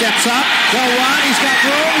 Steps up. Go on. He's got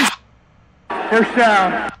room. First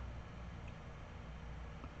down.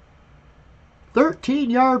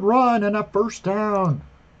 13-yard run and a 1st down.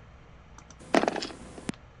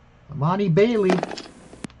 Amani Bailey He'll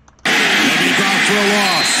be gone for a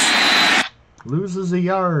loss. loses a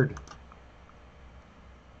yard.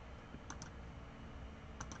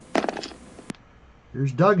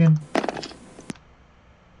 Here's Duggan.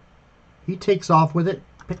 He takes off with it.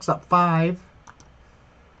 Picks up 5.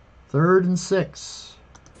 3rd and 6.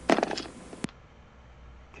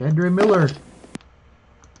 Kendre Miller.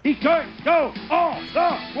 He could go all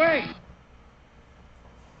the way.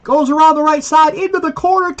 Goes around the right side into the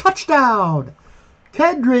corner. Touchdown.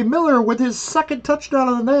 Kendre Miller with his 2nd touchdown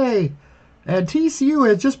of the day. And TCU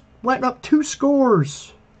has just went up 2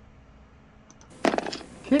 scores.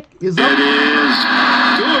 Kick is up.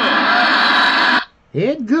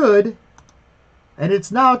 And good. And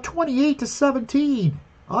it's now 28-17.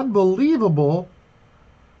 Unbelievable.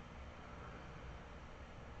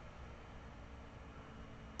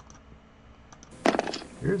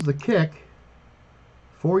 Here's the kick.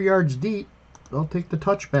 4 yards deep. They'll take the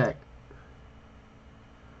touchback.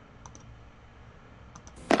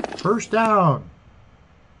 1st down.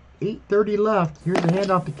 8:30 left. Here's the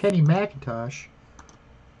handoff to Kenny McIntosh.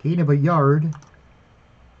 Gain of a yard.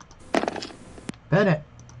 Bennett.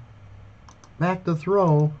 Back to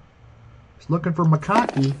throw. He's looking for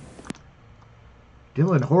McConkey.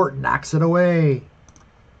 Dylan Horton knocks it away.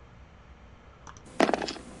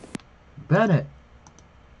 Bennett.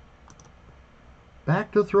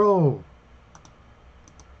 Back to throw.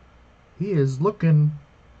 He is looking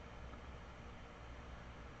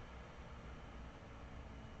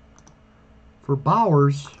for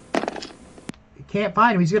Bowers. He can't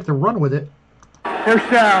find him. He's going to have to run with it.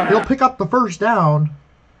 First down. He'll pick up the 1st down.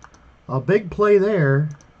 A big play there.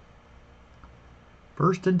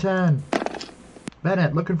 1st and 10.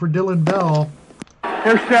 Bennett looking for Dylan Bell.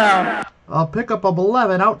 First down. A pickup of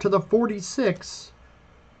 11 out to the 46.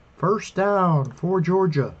 1st down for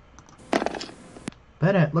Georgia.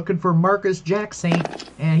 Bennett looking for Marcus Jackson,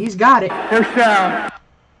 and he's got it. First down.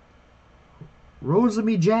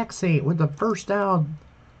 Rosemy Jackson with the 1st down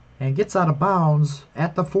and gets out of bounds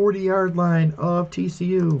at the 40-yard line of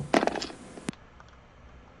TCU.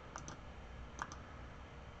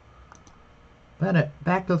 Bennett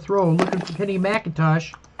back to throw, looking for Kenny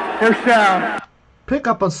McIntosh. First down. Pick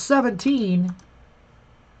up a 17,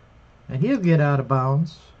 and he'll get out of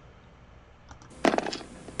bounds.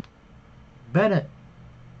 Bennett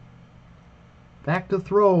back to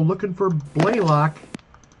throw, looking for Blaylock.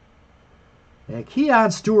 And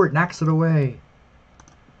Keon Stewart knocks it away.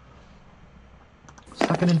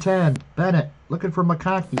 2nd and 10. Bennett looking for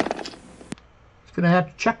McConkey. He's going to have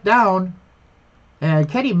to check down. And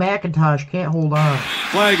Kenny McIntosh can't hold on.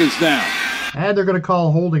 Flag is down. And they're going to call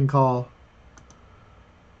a holding call.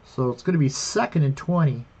 So it's going to be 2nd and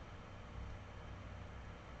 20.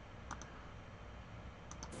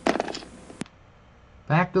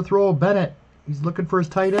 Back to throw, Bennett. He's looking for his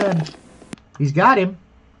tight end. He's got him.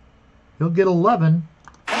 He'll get 11.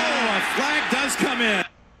 Oh, a flag does come in.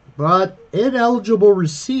 But ineligible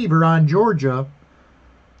receiver on Georgia.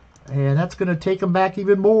 And that's going to take him back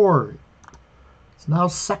even more. It's now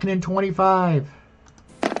 2nd and 25.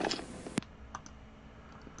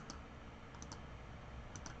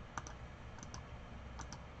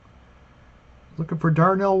 Looking for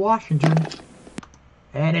Darnell Washington.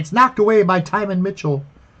 And it's knocked away by Tyman Mitchell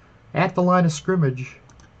at the line of scrimmage.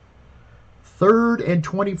 3rd and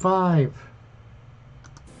 25.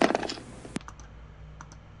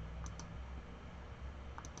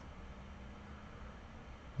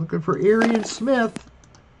 Looking for Arian Smith.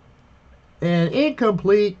 And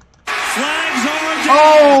incomplete. Flags are down.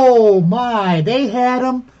 Oh my, they had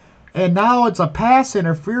him And now it's a pass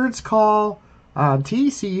interference call on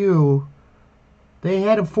TCU. They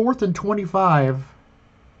had him 4th and 25.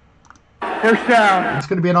 First down. It's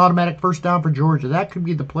going to be an automatic first down for Georgia. That could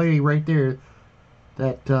be the play right there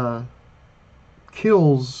that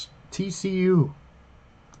kills TCU.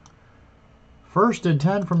 1st and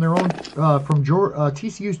 10 from their own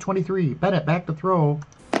TCU's 23. Bennett back to throw.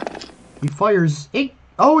 He fires.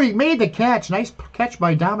 Oh, he made the catch. Nice catch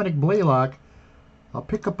by Dominic Blaylock. A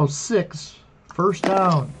pickup of 6. First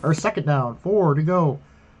down or second down. 4 to go.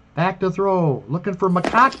 Back to throw. Looking for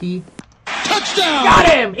McConkey. Touchdown! Got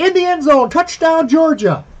him in the end zone. Touchdown,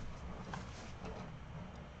 Georgia.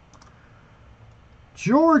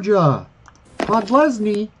 Georgia.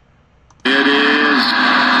 Podlesny. It is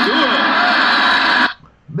good.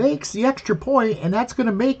 Makes the extra point, and that's going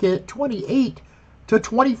to make it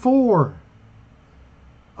 28-24.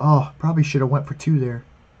 Oh, probably should have went for 2 there.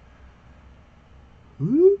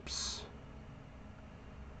 Oops.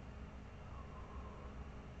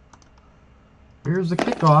 Here's the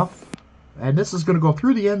kickoff. And this is going to go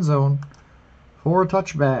through the end zone for a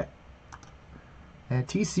touchback. And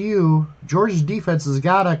TCU, Georgia's defense has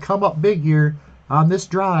got to come up big here on this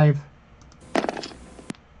drive.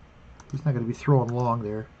 He's not going to be throwing long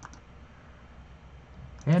there.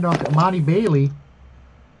 Hand off to Amani Bailey.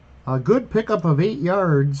 A good pickup of 8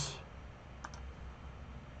 yards.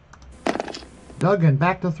 Duggan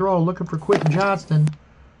back to throw, looking for Quentin Johnston.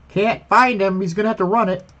 Can't find him. He's going to have to run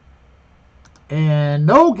it. And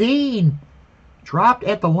no gain. Dropped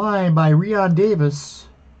at the line by Rion Davis.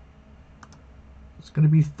 It's going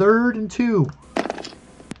to be 3rd and 2.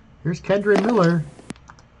 Here's Kendra Miller.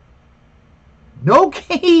 No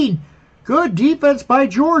gain. Good defense by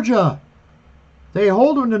Georgia. They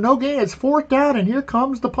hold him to no gain. It's 4th down, and here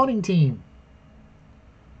comes the punting team.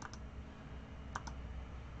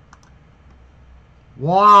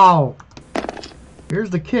 Wow. Here's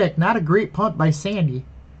the kick. Not a great punt by Sandy.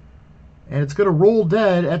 And it's going to roll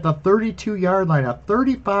dead at the 32-yard line. A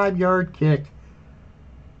 35-yard kick.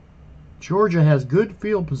 Georgia has good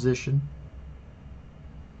field position.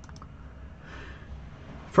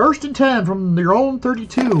 1st and 10 from their own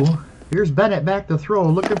 32. Here's Bennett back to throw,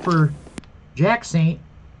 looking for Jack Saint.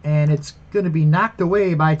 And it's going to be knocked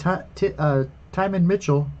away by Timon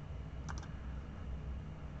Mitchell.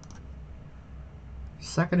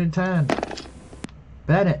 2nd and 10.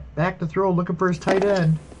 Bennett back to throw, looking for his tight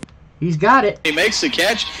end. He's got it. He makes the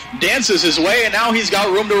catch, dances his way, and now he's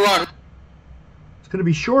got room to run. It's going to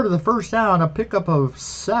be short of the first down, a pickup of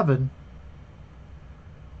 7.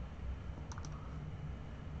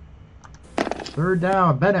 3rd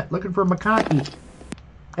down. Bennett looking for McConkey.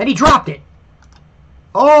 And he dropped it.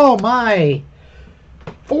 Oh, my.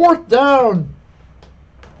 4th down.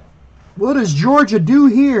 What does Georgia do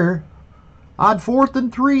here on 4th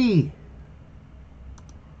and 3?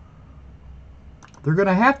 They're going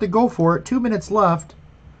to have to go for it. 2 minutes left.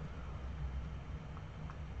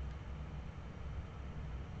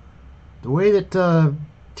 The way that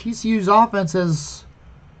TCU's offense has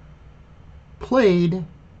played,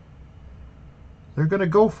 they're going to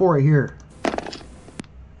go for it here.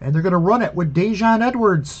 And they're going to run it with Dejon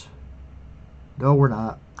Edwards. No, we're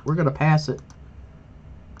not. We're going to pass it.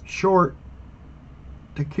 Short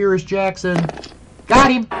to Kyrus Jackson.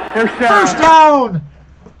 Got him. First down. First down.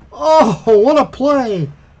 Oh, what a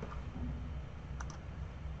play.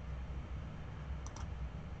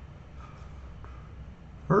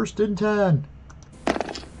 First and 10.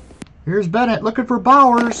 Here's Bennett looking for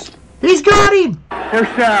Bowers. He's got him.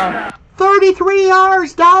 First down. 33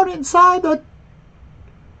 yards down inside the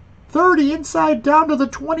 30, inside down to the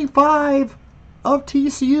 25 of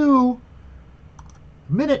TCU.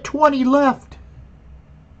 Minute 20 left.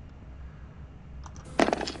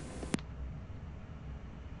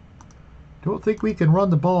 Don't think we can run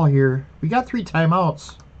the ball here. We got 3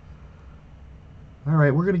 timeouts. All right,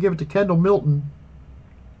 we're going to give it to Kendall Milton.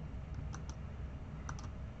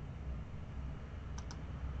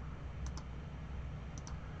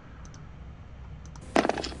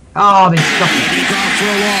 Oh, they stuffed it. He's off for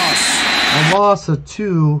a loss. A loss of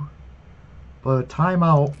 2, but a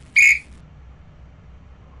timeout.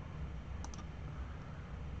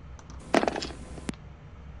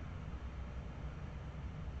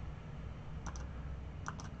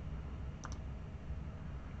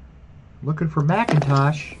 Looking for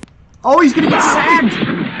McIntosh. Oh, he's going to get sacked.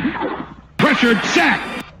 Pressured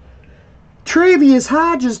sack. Travius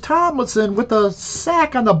Hodges Tomlinson with a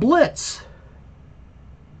sack on the blitz.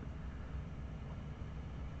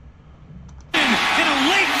 And a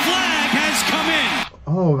late flag has come in.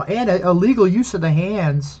 Oh, and a illegal use of the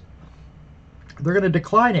hands. They're going to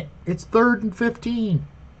decline it. It's 3rd and 15.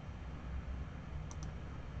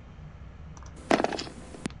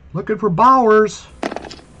 Looking for Bowers.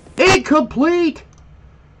 Incomplete!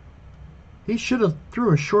 He should have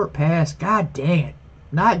threw a short pass. God dang it.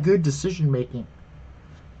 Not good decision making.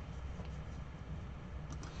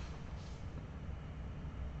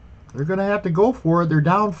 They're going to have to go for it. They're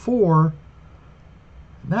down 4.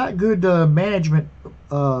 Not good management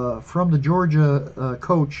from the Georgia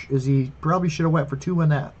coach, as he probably should have went for 2 in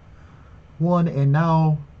that one, and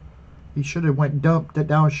now he should have dumped it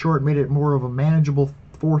down short, made it more of a manageable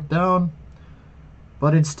 4th down.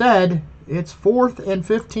 But instead, it's 4th and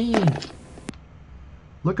 15.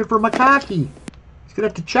 Looking for Makaki. He's going to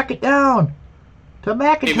have to check it down to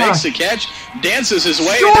McIntosh. He makes the catch, dances his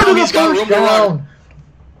way, Short and of now the he's got first room to down. run.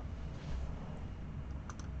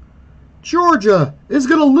 Georgia is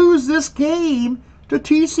going to lose this game to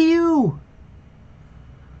TCU.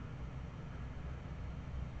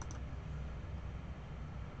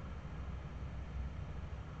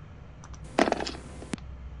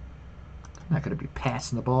 Not going to be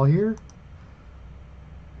passing the ball here.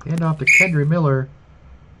 Hand off to Kendry Miller.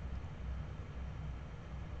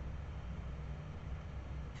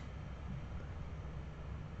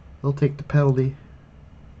 They'll take the penalty.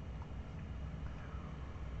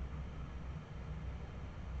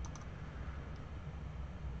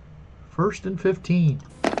 First and 15.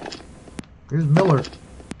 Here's Miller.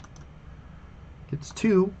 Gets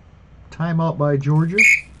 2. Timeout by Georgia.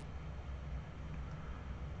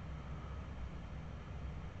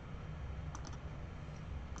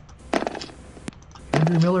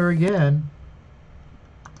 Henry Miller again.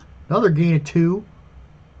 Another gain of 2.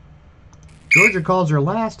 Georgia calls their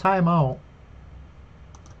last timeout.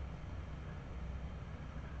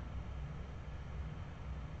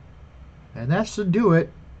 And that should do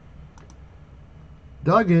it.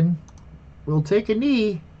 Duggan will take a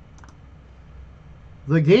knee.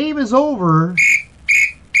 The game is over.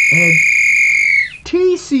 And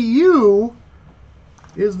TCU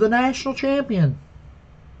is the national champion.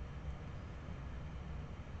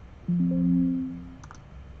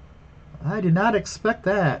 I did not expect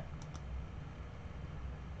that.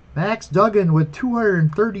 Max Duggan with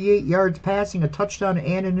 238 yards passing, a touchdown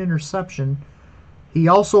and an interception. He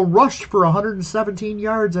also rushed for 117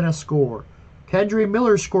 yards and a score. Kendry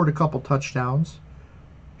Miller scored a couple touchdowns.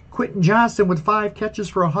 Quentin Johnston with 5 catches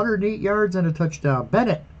for 108 yards and a touchdown.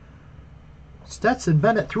 Stetson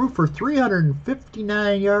Bennett threw for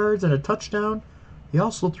 359 yards and a touchdown. He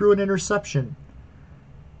also threw an interception.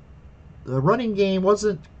 The running game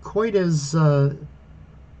wasn't quite as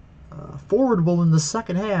forwardable in the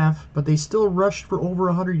second half, but they still rushed for over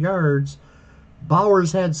 100 yards.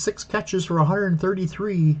 Bowers had 6 catches for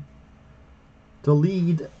 133 to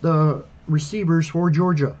lead the receivers for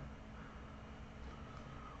Georgia.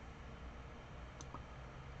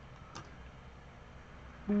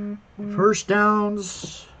 First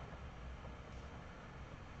downs.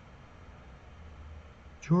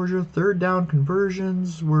 Georgia third down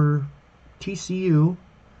conversions were TCU.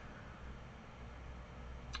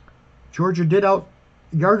 Georgia did out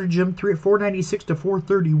yardage him 496 to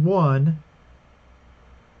 431.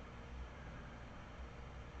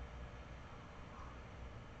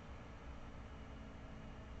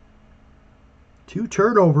 Two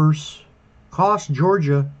turnovers cost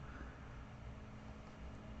Georgia.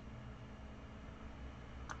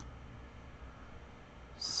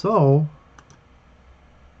 So,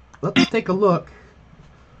 let's take a look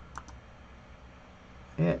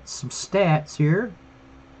at some stats here.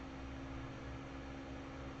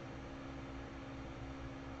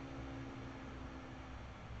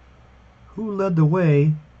 Who led the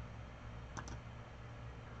way?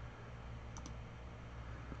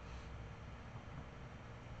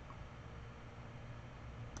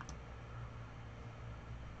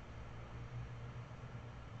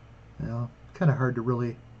 Well, kind of hard to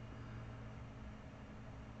really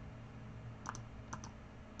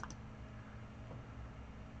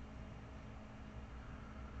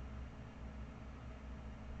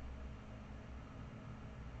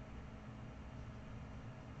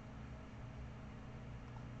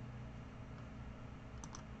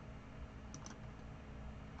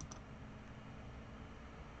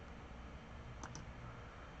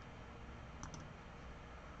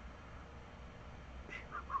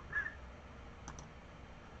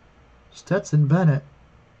Stetson Bennett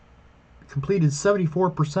completed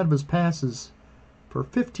 74% of his passes for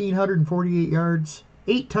 1,548 yards,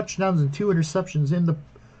 8 touchdowns and 2 interceptions in the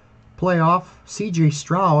playoff. C.J.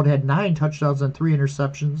 Stroud had 9 touchdowns and 3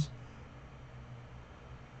 interceptions.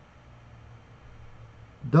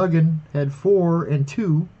 Duggan had 4 and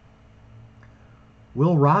 2.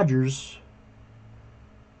 Will Rogers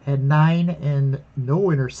had 9 and no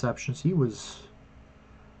interceptions. He was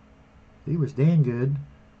He was dang good.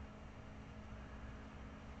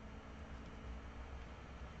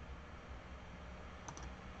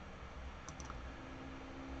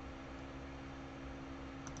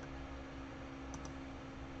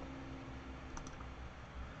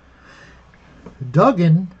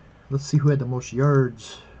 Duggan, let's see who had the most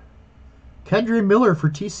yards. Kendra Miller for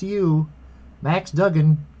TCU, Max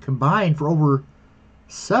Duggan combined for over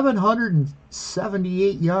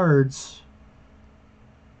 778 yards.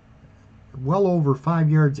 Well over 5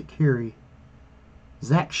 yards a carry.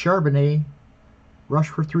 Zach Charbonnet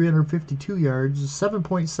rushed for 352 yards,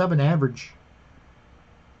 7.7 average.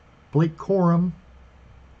 Blake Corum,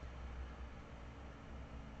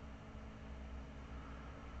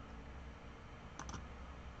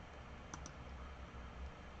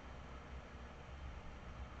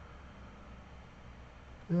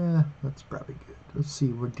 yeah, that's probably good. Let's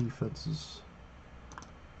see what defenses.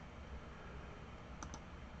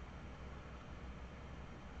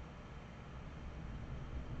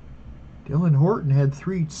 Dylan Horton had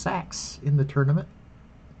 3 sacks in the tournament.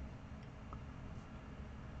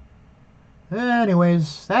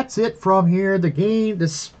 Anyways, that's it from here. The game,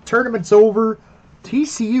 this tournament's over.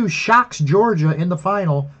 TCU shocks Georgia in the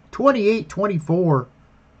final, 28-24.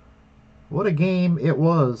 What a game it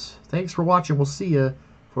was. Thanks for watching. We'll see you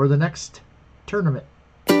for the next tournament.